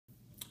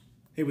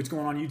Hey, what's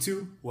going on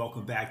YouTube?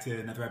 Welcome back to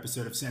another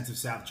episode of Scents of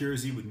South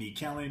Jersey with me,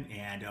 Kellen,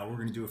 and we're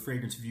going to do a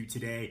fragrance review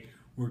today.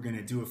 We're going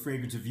to do a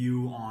fragrance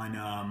review on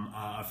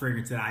a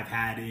fragrance that I've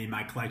had in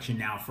my collection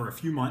now for a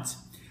few months.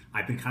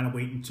 I've been kind of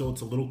waiting until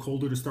it's a little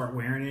colder to start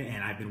wearing it,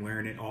 and I've been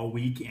wearing it all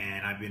week,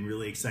 and I've been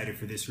really excited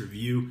for this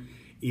review.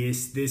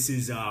 This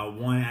is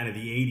one out of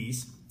the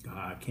 80s.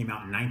 Came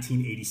out in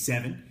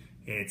 1987.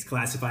 It's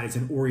classified as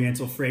an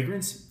Oriental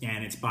fragrance,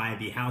 and it's by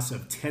the house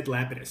of Ted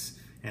Lapidus,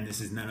 and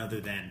this is none other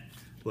than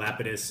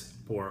Lapidus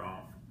pour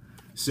Homme.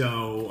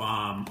 So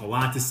a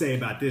lot to say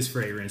about this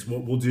fragrance.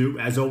 What we'll do,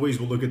 as always,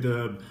 we'll look at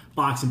the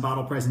box and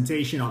bottle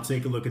presentation. I'll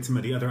take a look at some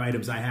of the other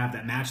items I have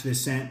that match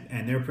this scent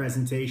and their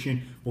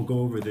presentation. We'll go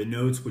over the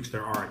notes, which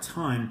there are a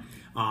ton.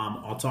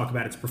 I'll talk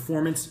about its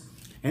performance,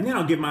 and then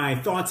I'll give my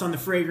thoughts on the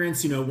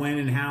fragrance, when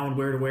and how and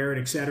where to wear it,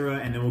 etc.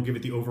 And then we'll give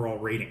it the overall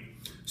rating.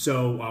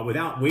 So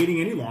without waiting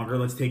any longer,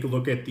 let's take a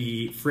look at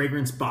the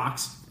fragrance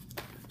box.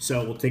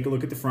 So we'll take a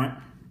look at the front.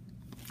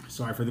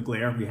 Sorry for the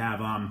glare. We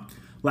have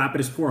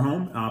Lapidus pour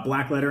Homme,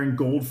 black lettering,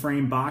 gold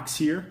frame box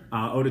here,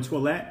 eau de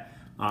toilette,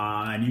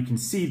 and you can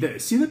see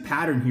the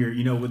pattern here.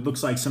 It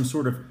looks like some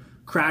sort of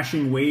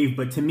crashing wave,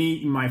 but to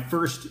me, my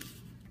first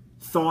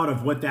thought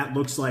of what that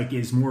looks like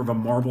is more of a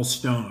marble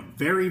stone.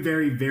 Very,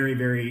 very, very,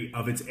 very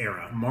of its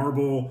era.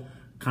 Marble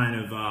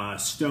kind of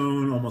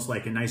stone, almost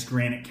like a nice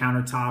granite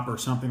countertop or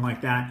something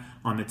like that.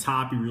 On the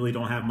top, you really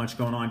don't have much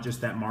going on,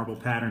 just that marble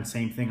pattern.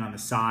 Same thing on the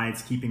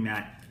sides, keeping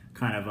that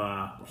kind of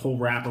a whole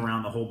wrap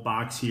around the whole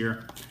box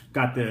here.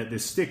 Got the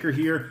sticker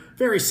here,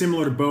 very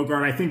similar to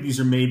Bogart. I think these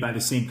are made by the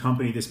same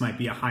company. This might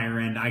be a higher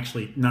end.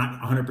 Actually, not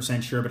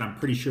 100% sure, but I'm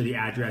pretty sure the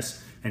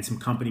address and some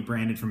company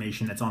brand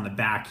information that's on the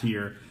back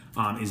here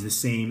is the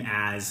same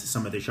as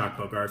some of the Jacques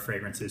Bogart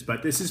fragrances.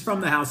 But this is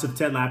from the house of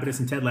Ted Lapidus,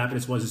 and Ted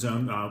Lapidus was his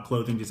own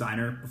clothing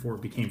designer before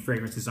it became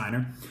fragrance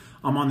designer.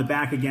 On the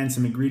back, again,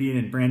 some ingredient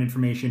and brand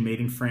information,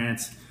 made in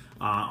France.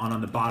 On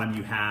the bottom,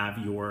 you have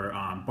your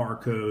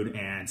barcode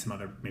and some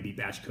other maybe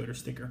batch code or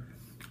sticker.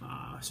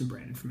 Some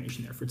brand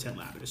information there for Ted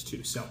Lapidus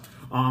too. So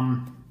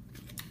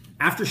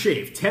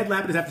aftershave, Ted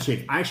Lapidus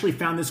aftershave. I actually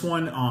found this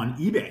one on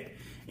eBay,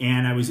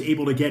 and I was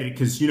able to get it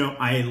because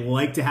I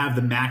like to have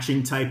the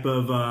matching type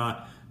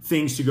of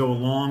things to go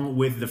along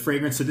with the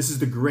fragrance. So this is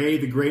the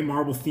gray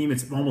marble theme.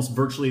 It's almost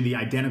virtually the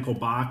identical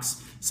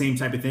box, same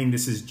type of thing.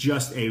 This is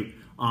just a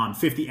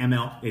 50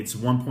 ml. It's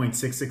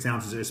 1.66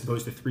 ounces as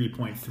opposed to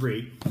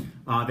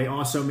 3.3. They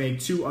also make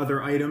two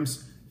other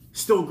items,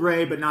 still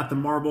gray, but not the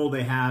marble.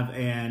 They have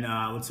an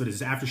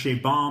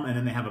aftershave balm, and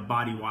then they have a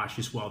body wash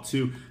as well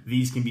too.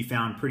 These can be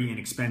found pretty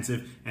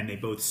inexpensive, and they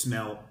both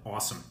smell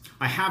awesome.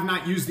 I have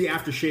not used the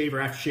aftershave or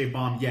aftershave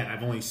balm yet.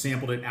 I've only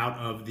sampled it out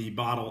of the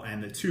bottle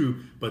and the tube,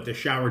 but the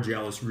shower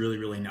gel is really,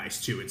 really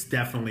nice too. It's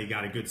definitely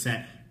got a good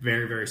scent,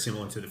 very, very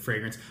similar to the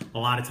fragrance. A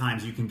lot of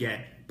times you can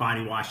get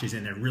body washes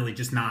and they're really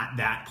just not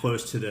that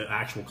close to the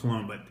actual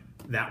cologne, but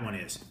that one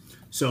is.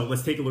 So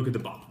let's take a look at the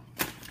bottle.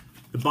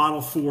 The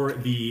bottle for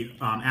the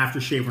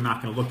aftershave we're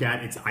not going to look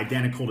at. It's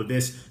identical to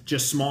this,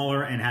 just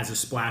smaller and has a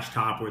splash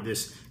top where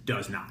this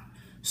does not.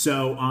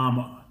 So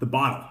the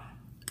bottle,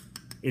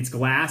 it's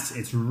glass.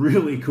 It's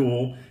really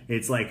cool.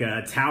 It's like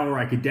a tower.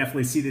 I could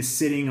definitely see this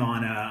sitting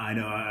on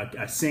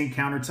a sink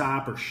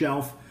countertop or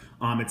shelf.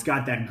 It's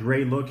got that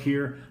gray look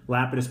here.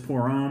 Lapidus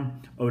pour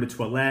Homme, eau de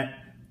toilette,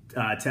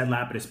 Ted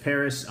Lapidus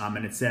Paris,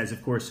 and it says,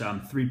 of course,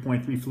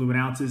 3.3 fluid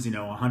ounces,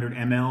 100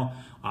 ml.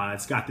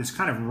 It's got this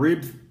kind of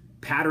ribbed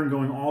pattern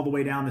going all the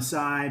way down the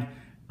side,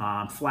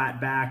 flat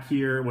back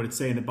here. What it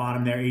say in the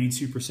bottom there,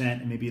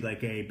 82%, and maybe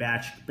like a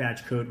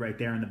batch code right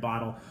there in the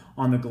bottle.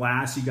 On the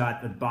glass, you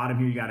got the bottom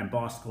here, you got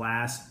embossed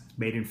glass,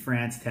 made in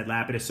France, Ted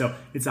Lapidus. So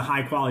it's a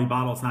high quality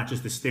bottle. It's not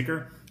just a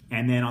sticker.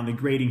 And then on the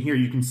grating here,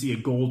 you can see a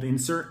gold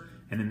insert,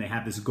 and then they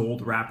have this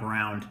gold wrap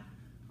around,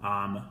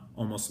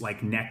 almost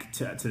like neck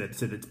to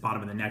the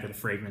bottom of the neck of the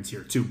fragrance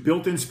here too.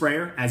 Built-in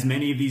sprayer, as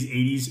many of these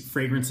 80s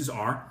fragrances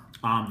are.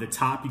 The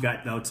top, you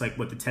got, that looks like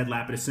what the Ted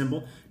Lapidus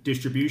symbol.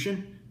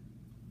 Distribution.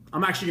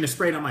 I'm actually going to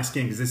spray it on my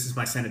skin because this is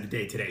my scent of the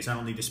day today, so I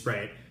don't need to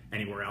spray it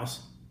anywhere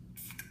else.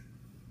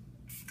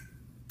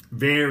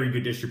 Very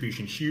good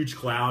distribution. Huge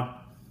cloud.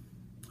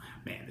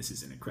 Man, this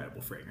is an incredible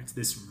fragrance.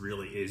 This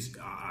really is,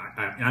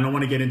 I don't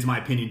want to get into my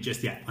opinion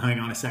just yet. Hang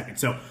on a second.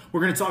 So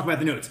we're going to talk about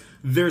the notes.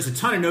 There's a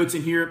ton of notes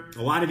in here.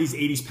 A lot of these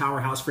 80s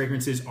powerhouse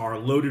fragrances are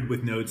loaded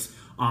with notes.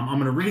 I'm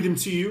going to read them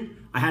to you.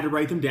 I had to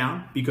write them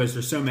down because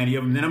there's so many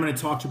of them. Then I'm going to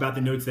talk to you about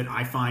the notes that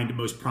I find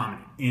most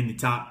prominent in the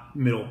top,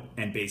 middle,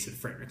 and base of the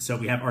fragrance. So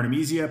we have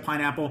Artemisia,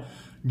 pineapple,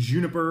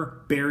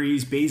 juniper,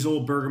 berries,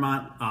 basil,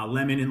 bergamot,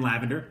 lemon, and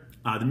lavender.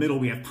 The middle,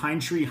 we have pine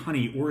tree,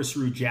 honey, orris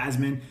root,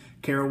 jasmine,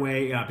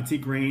 caraway, petit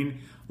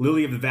grain,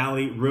 lily of the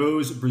valley,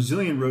 rose,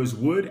 Brazilian rose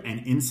wood,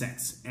 and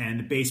incense. And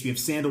the base, we have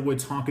sandalwood,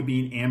 tonka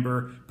bean,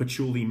 amber,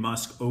 patchouli,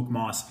 musk, oak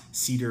moss,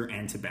 cedar,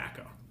 and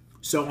tobacco.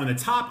 So on the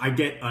top, I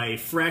get a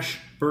fresh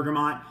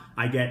bergamot.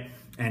 I get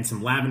and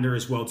some lavender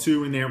as well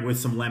too in there with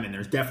some lemon.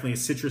 There's definitely a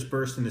citrus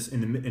burst in this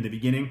in the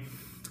beginning.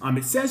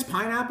 It says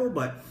pineapple,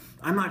 but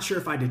I'm not sure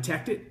if I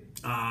detect it.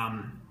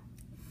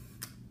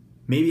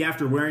 maybe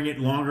after wearing it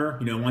longer,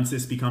 once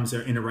this becomes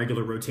in a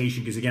regular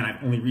rotation, because again,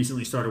 I've only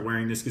recently started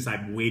wearing this because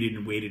I've waited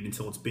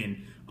until it's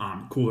been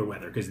cooler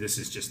weather, because this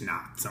is just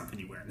not something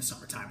you wear in the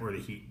summertime or the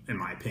heat, in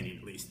my opinion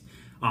at least.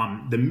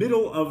 The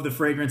middle of the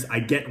fragrance, I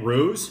get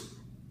rose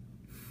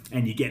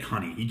and you get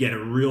honey. You get a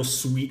real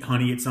sweet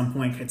honey at some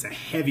point. It's a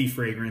heavy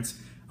fragrance.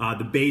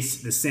 The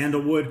base, the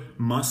sandalwood,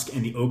 musk,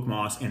 and the oak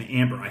moss and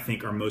amber, I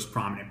think, are most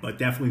prominent. But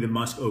definitely the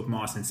musk, oak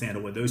moss, and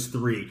sandalwood, those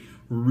three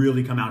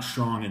really come out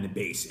strong in the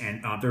base.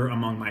 And they're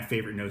among my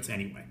favorite notes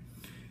anyway.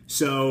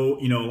 So,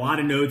 a lot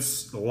of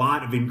notes, a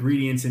lot of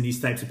ingredients in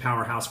these types of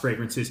powerhouse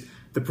fragrances.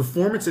 The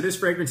performance of this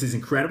fragrance is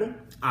incredible.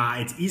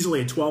 It's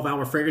easily a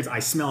 12-hour fragrance. I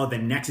smell it the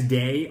next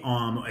day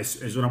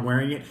as when I'm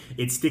wearing it.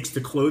 It sticks to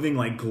clothing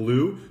like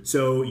glue.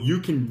 So you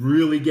can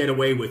really get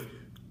away with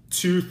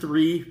 2,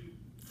 3,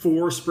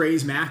 4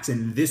 sprays max,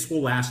 and this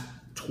will last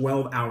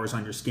 12 hours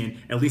on your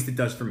skin. At least it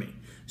does for me.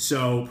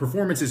 So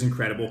performance is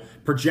incredible.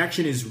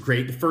 Projection is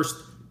great. The first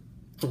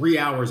 3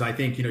 hours, I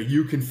think,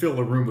 you can fill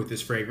a room with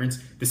this fragrance.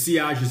 The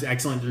sillage is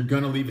excellent. You're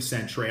going to leave a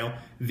scent trail.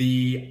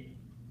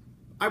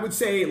 I would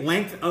say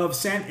length of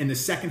scent in the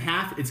second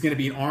half, it's going to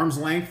be an arm's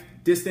length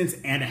distance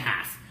and a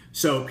half.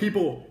 So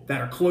people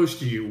that are close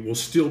to you will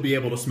still be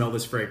able to smell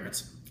this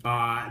fragrance.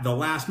 The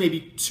last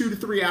maybe 2 to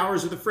 3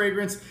 hours of the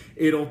fragrance,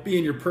 it'll be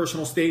in your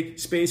personal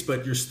space,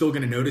 but you're still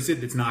going to notice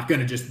it. It's not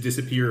going to just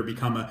disappear or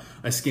become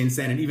a skin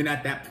scent. And even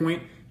at that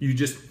point, you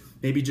just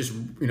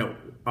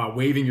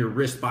waving your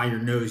wrist by your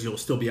nose, you'll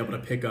still be able to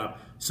pick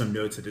up some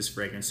notes of this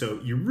fragrance. So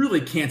you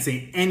really can't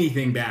say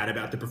anything bad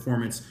about the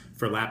performance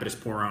for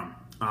Lapidus Pour Homme.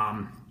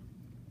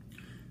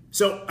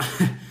 So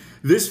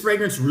this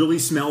fragrance really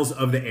smells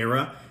of the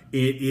era.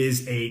 It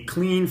is a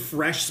clean,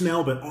 fresh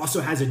smell, but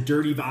also has a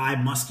dirty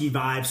vibe, musky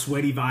vibe,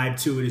 sweaty vibe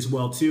to it as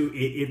well too.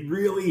 It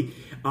really,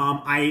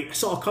 I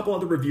saw a couple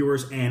other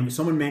reviewers and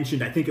someone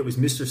mentioned, I think it was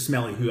Mr.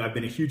 Smelly, who I've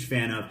been a huge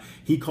fan of.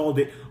 He called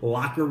it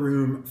locker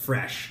room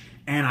fresh.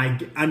 And I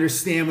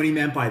understand what he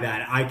meant by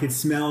that. I could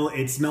smell,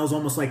 it smells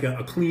almost like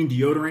a clean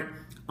deodorant.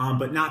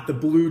 But not the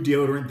blue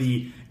deodorant,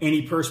 the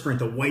antiperspirant,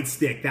 the white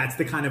stick. That's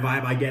the kind of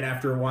vibe I get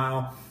after a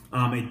while.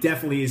 It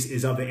definitely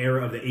is of the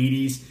era of the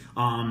 80s.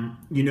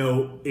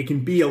 It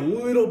can be a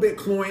little bit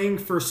cloying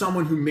for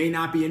someone who may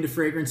not be into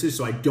fragrances,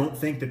 so I don't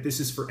think that this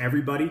is for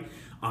everybody.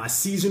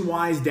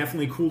 Season-wise,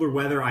 definitely cooler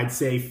weather. I'd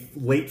say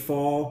late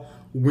fall,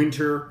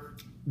 winter.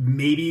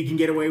 Maybe you can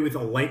get away with a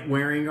light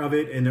wearing of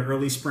it in the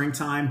early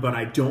springtime, but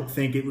I don't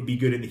think it would be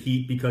good in the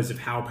heat because of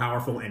how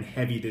powerful and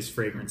heavy this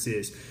fragrance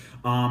is.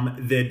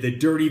 The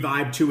dirty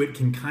vibe to it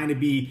can kind of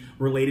be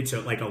related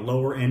to like a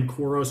lower end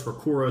Kouros, or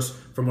Kouros,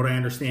 from what I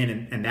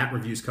understand, and that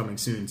review's coming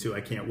soon too.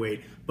 I can't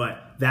wait.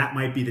 But that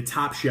might be the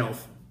top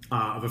shelf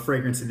of a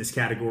fragrance in this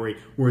category,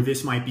 where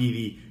this might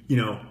be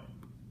the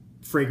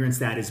fragrance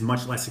that is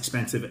much less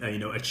expensive,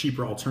 a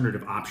cheaper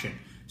alternative option.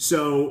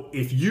 So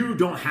if you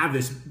don't have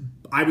this,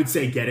 I would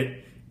say get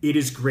it. It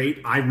is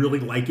great. I really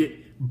like it.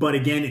 But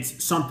again,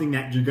 it's something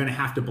that you're going to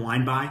have to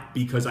blind buy,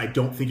 because I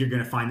don't think you're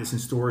going to find this in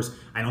stores.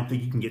 I don't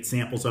think you can get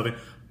samples of it.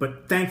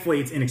 But thankfully,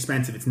 it's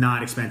inexpensive. It's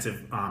not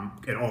expensive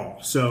at all.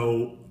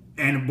 So,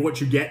 and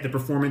what you get, the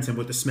performance and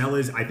what the smell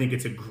is, I think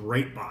it's a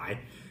great buy.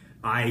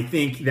 I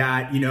think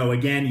that,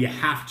 again, you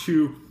have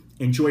to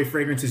enjoy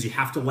fragrances. You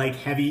have to like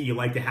heavy. You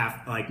like to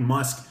have like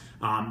musk,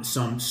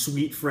 some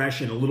sweet,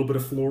 fresh, and a little bit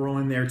of floral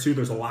in there too.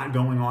 There's a lot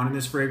going on in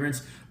this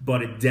fragrance,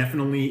 but it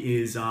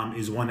definitely is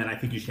one that I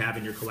think you should have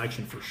in your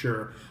collection for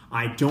sure.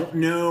 I don't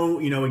know,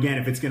 again,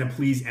 if it's going to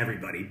please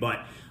everybody,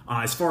 but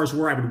as far as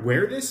where I would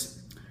wear this,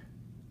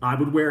 I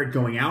would wear it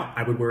going out.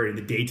 I would wear it in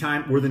the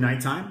daytime or the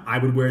nighttime. I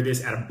would wear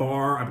this at a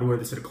bar. I would wear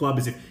this at a club.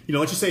 As if,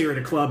 let's just say you're at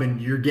a club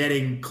and you're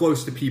getting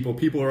close to people.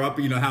 People are up,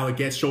 how it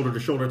gets shoulder to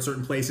shoulder at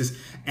certain places,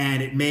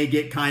 and it may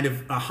get kind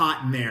of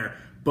hot in there.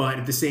 But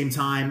at the same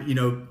time,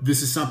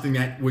 this is something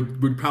that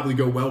would probably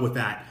go well with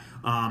that.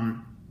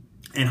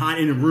 And hot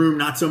in a room,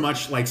 not so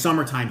much like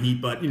summertime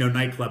heat, but,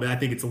 nightclub. I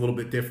think it's a little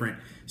bit different.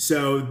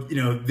 So,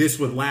 this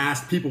would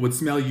last. People would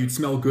smell you. You'd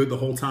smell good the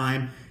whole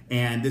time.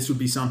 And this would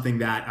be something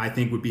that I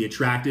think would be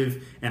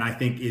attractive, and I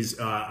think is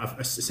a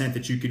scent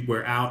that you could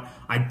wear out.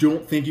 I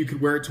don't think you could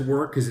wear it to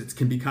work because it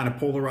can be kind of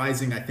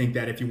polarizing. I think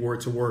that if you wore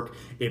it to work,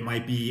 it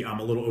might be a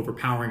little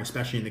overpowering,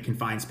 especially in the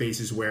confined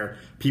spaces where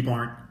people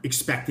aren't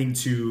expecting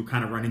to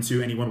kind of run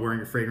into anyone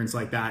wearing a fragrance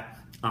like that.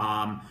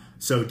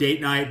 So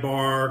date night,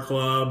 bar,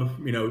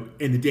 club,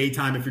 in the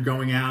daytime if you're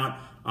going out,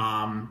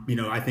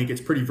 I think it's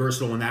pretty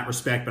versatile in that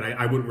respect, but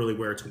I wouldn't really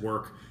wear it to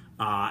work.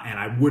 And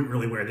I wouldn't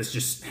really wear this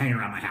just hanging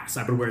around my house.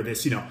 I would wear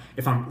this,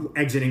 if I'm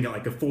exiting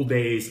like a full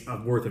day's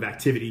worth of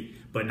activity,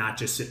 but not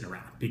just sitting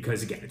around,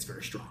 because again, it's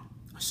very strong.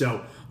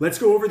 So let's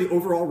go over the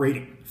overall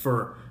rating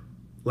for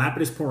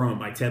Lapidus Pour Homme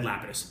by Ted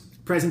Lapidus.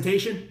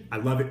 Presentation, I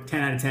love it,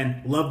 10 out of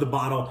 10. Love the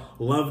bottle,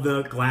 love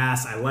the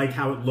glass. I like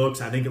how it looks.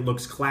 I think it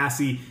looks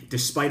classy,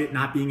 despite it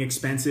not being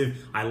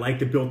expensive. I like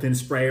the built-in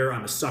sprayer.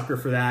 I'm a sucker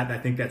for that. I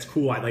think that's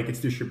cool. I like its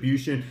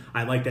distribution.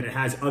 I like that it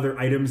has other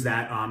items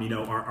that,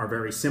 are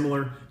very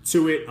similar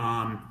to it.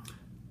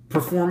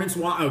 Performance,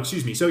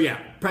 so yeah,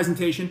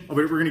 presentation,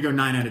 we're going to go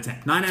 9 out of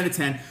 10. 9 out of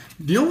 10.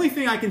 The only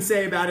thing I can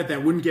say about it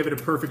that wouldn't give it a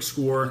perfect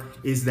score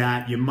is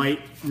that you might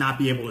not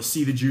be able to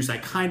see the juice. I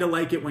kind of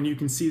like it when you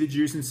can see the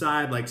juice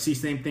inside. Like, see,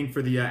 same thing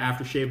for the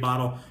aftershave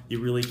bottle.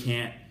 You really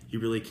can't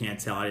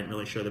tell. I didn't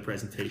really show the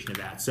presentation of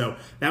that. So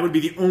that would be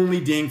the only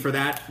ding for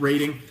that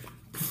rating.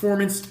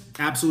 Performance,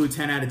 absolute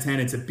 10 out of 10.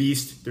 It's a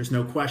beast. There's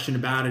no question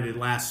about it. It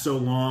lasts so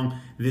long.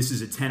 This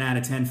is a 10 out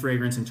of 10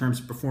 fragrance in terms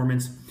of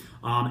performance.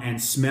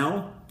 And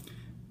smell,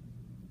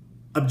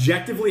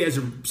 objectively, as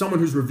someone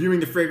who's reviewing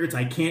the fragrance,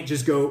 I can't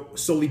just go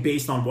solely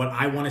based on what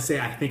I want to say.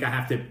 I think I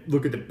have to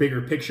look at the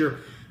bigger picture.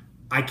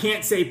 I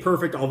can't say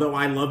perfect, although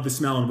I love the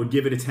smell and would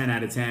give it a 10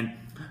 out of 10,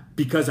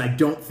 because I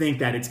don't think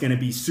that it's going to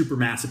be super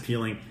mass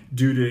appealing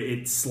due to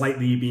it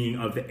slightly being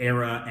of the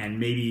era and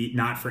maybe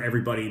not for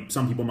everybody.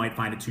 Some people might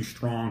find it too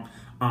strong,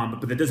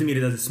 but that doesn't mean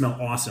it doesn't smell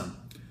awesome.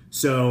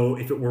 So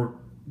if it were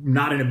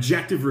not an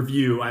objective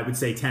review, I would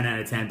say 10 out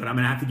of 10, but I'm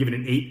going to have to give it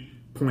an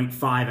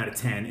 8.5 out of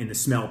 10 in the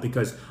smell,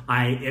 because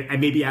I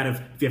maybe out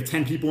of, if you have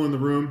 10 people in the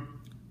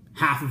room,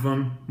 half of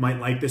them might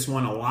like this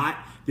one a lot.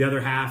 The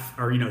other half,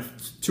 or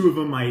 2 of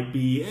them might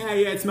be, yeah,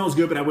 it smells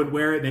good, but I wouldn't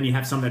wear it. Then you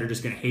have some that are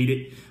just going to hate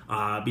it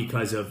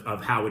because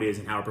of how it is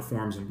and how it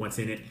performs and what's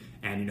in it,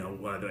 and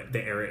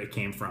the era it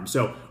came from.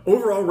 So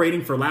overall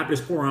rating for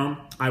Lapidus Pour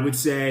Homme, I would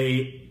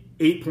say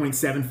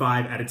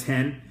 8.75 out of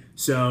 10.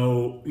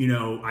 So,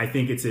 I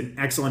think it's an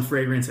excellent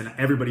fragrance and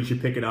everybody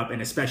should pick it up,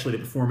 and especially the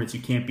performance. You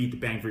can't beat the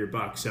bang for your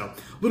buck. So a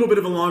little bit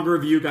of a longer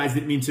review, guys.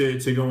 Didn't mean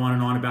to go on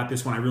and on about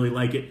this one. I really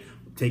like it.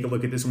 Take a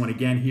look at this one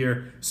again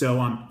here.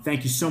 So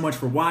thank you so much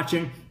for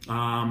watching.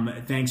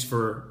 Thanks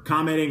for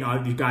commenting.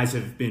 You guys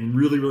have been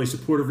really, really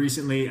supportive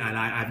recently, and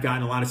I've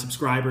gotten a lot of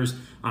subscribers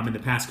in the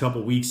past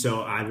couple weeks.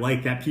 So I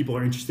like that people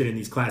are interested in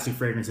these classic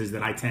fragrances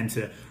that I tend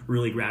to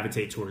really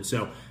gravitate towards.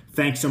 So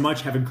thanks so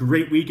much. Have a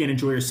great weekend.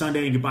 Enjoy your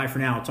Sunday, and goodbye for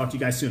now. I'll talk to you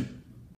guys soon.